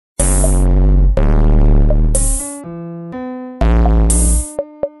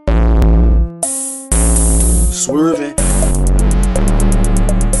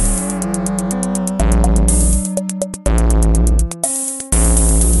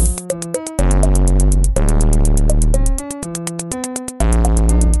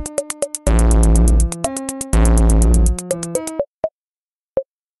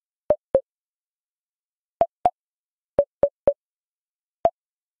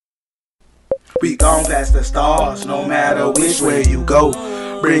We gon' pass the stars, no matter which way you go.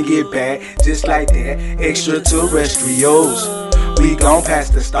 Bring it back, just like that, extraterrestrials. We gon' pass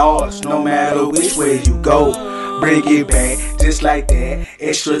the stars, no matter which way you go. Bring it back, just like that,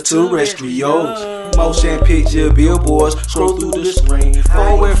 extraterrestrials. Motion picture billboards, scroll through the screen,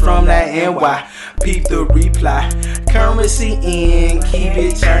 forward from that NY, peep the reply. Currency in, keep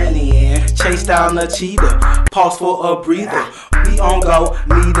it turning, chase down a cheetah, pause for a breather. We on go,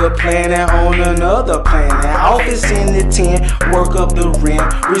 need a planet on another planet. Office in the 10, work up the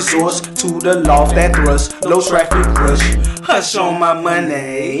rent, resorts to the loft that thrust, low traffic rush. Hush on my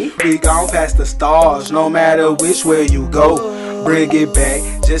money. We gon' pass the stars, no matter which way you go. Bring it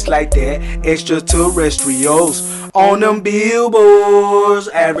back, just like that, extraterrestrials. On them billboards,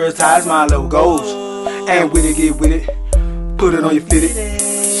 advertise my logos. And with it, get with it, put it on your fitted.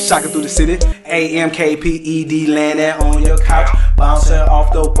 Shocking through the city, AMKPED landing on your couch, bouncing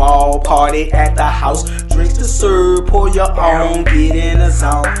off the wall, party at the house, drinks to serve, pour your own, get in the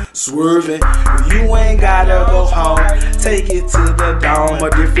zone, swerving, you ain't gotta go home, take it to the dome, a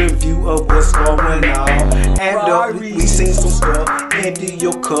different view of what's going on, and we seen some stuff, empty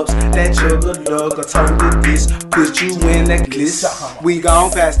your cups, that jugger lugger, told it this, put you in that bliss, we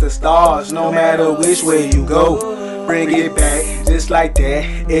gon' pass the stars, no matter which way you go. Bring it back, just like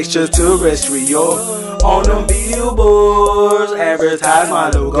that, extraterrestrial. On them billboards, advertise my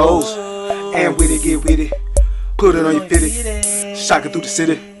logos. And with it, get with it, put it on your fitted, shocking through the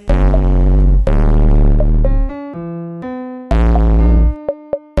city.